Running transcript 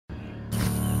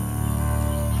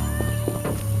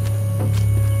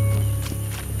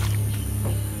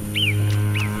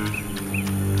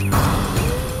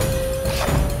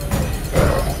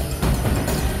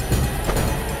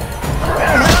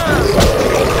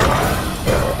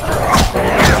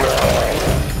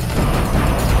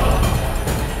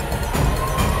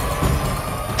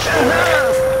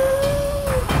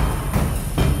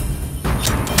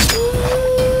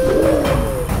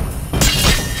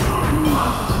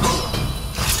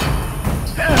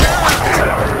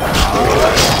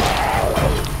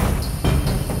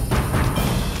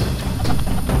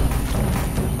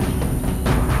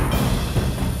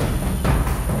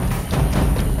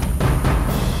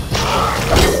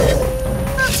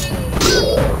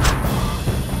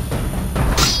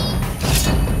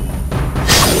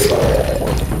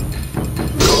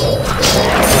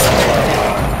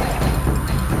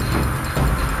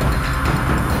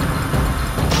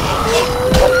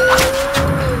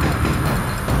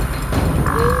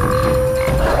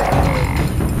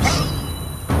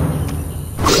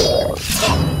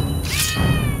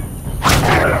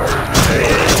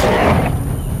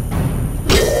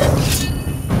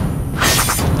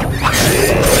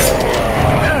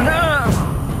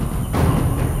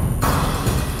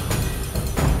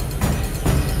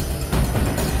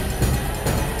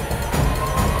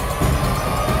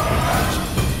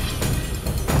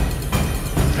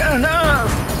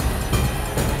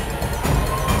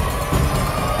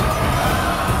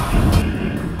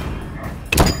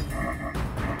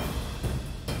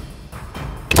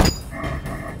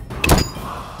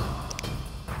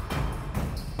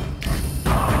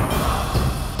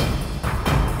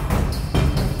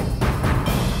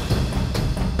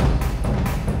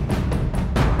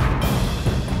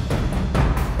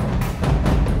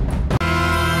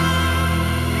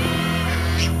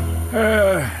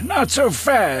Not so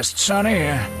fast, Sonny.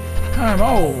 I'm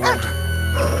old.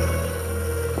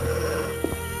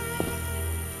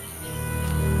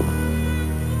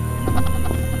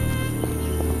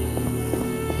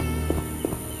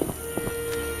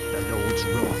 The Lord's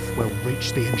wrath will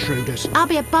reach the intruders. I'll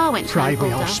be a Barwent. Pray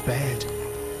we are spared.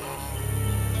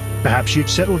 Perhaps you'd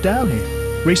settle down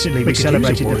here. Recently we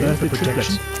celebrated the birth of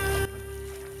triplets.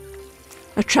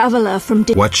 A traveller from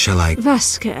What shall I?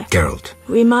 Vasker. Geralt.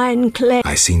 We mine clay.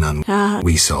 I see none.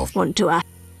 We solve. Want to ask?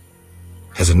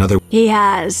 Has another. He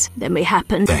has. Then we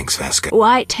happened. Thanks, Vaska.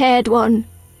 White-haired one.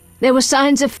 There were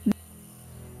signs of.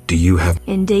 Do you have.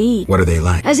 Indeed. What are they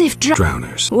like? As if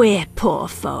drowners. We're poor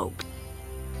folk.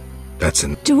 That's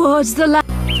an. Towards the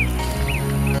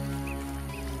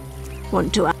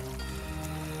Want to ask?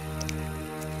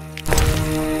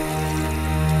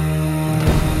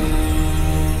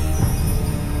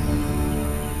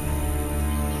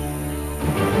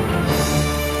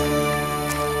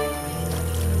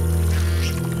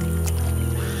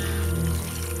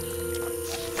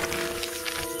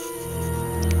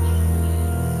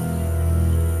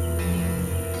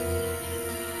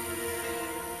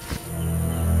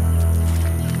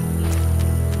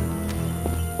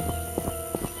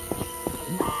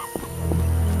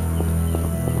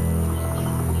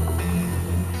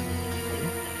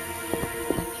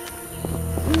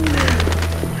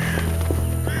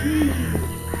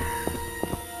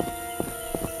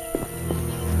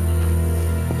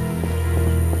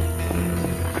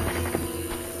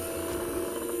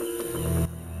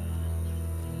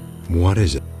 What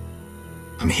is it?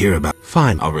 I'm here about.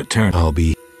 Fine, I'll return. I'll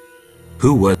be.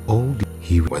 Who was old?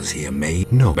 Was he a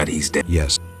maid? No, but he's dead.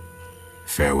 Yes.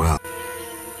 Farewell.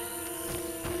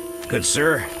 Good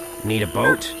sir, need a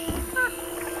boat?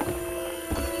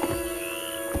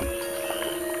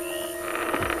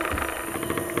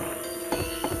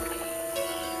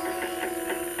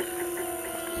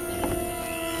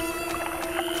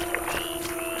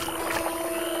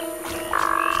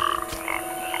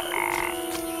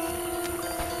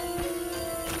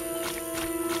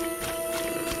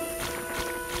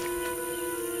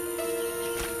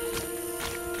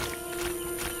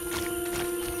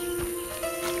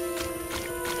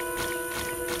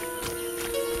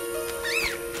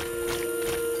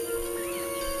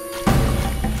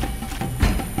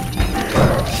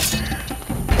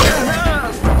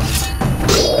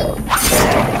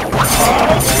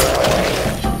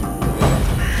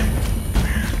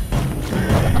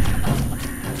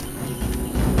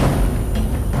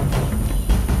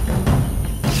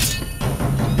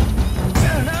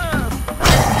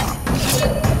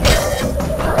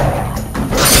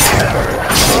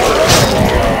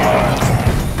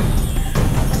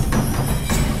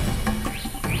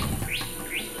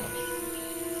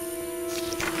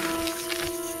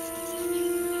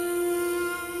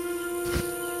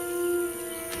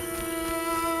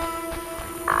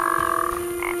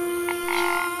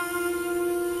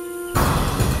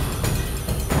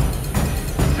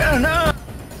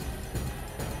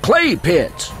 Clay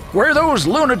pits, where those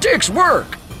lunatics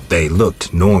work. They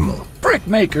looked normal.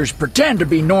 Brickmakers pretend to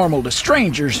be normal to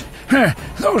strangers.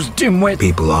 Those dimwit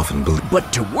People often believe.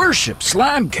 But to worship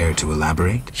slime, Care to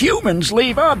elaborate? humans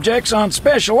leave objects on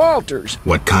special altars.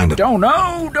 What kind of. Don't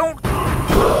know, don't.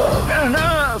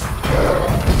 Enough!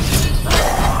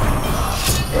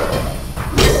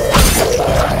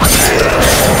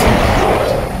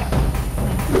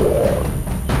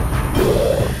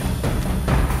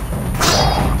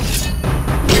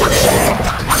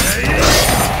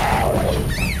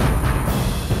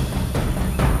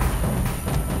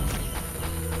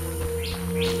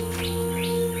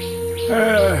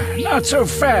 Not so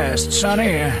fast,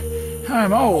 Sonny.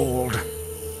 I'm old.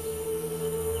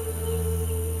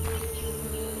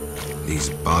 These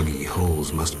boggy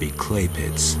holes must be clay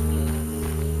pits.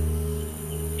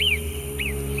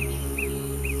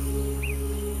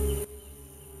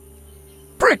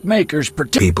 Brickmakers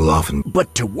pretend. People often.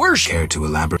 But to worship, Care to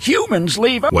elaborate? humans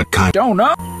leave. What kind? Don't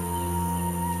know.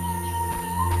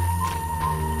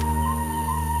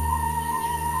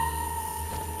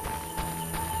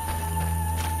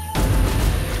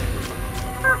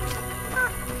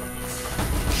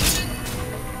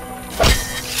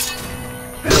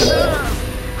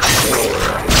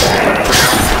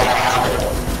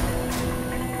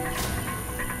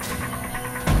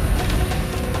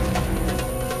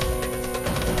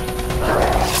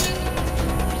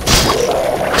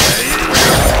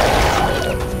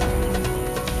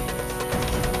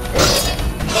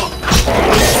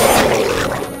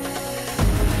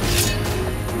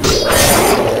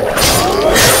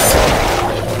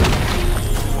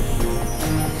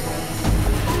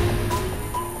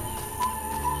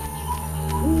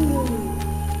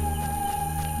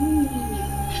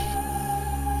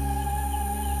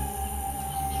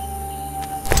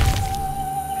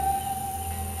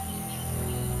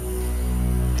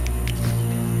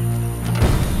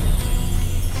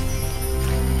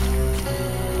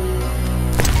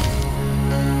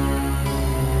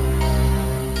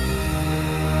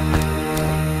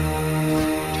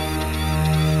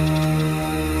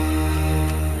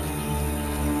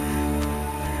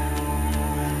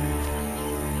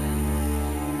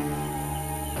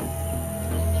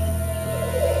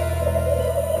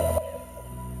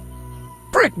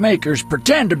 makers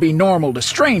pretend to be normal to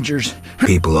strangers,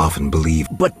 People often believe.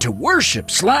 but to worship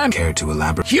slime, Care to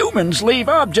elaborate? humans leave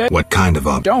objects. What kind of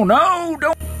object? Don't know,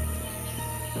 don't.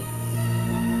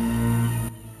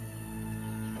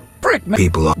 Prick me.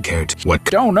 People care to. What?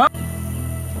 Don't know.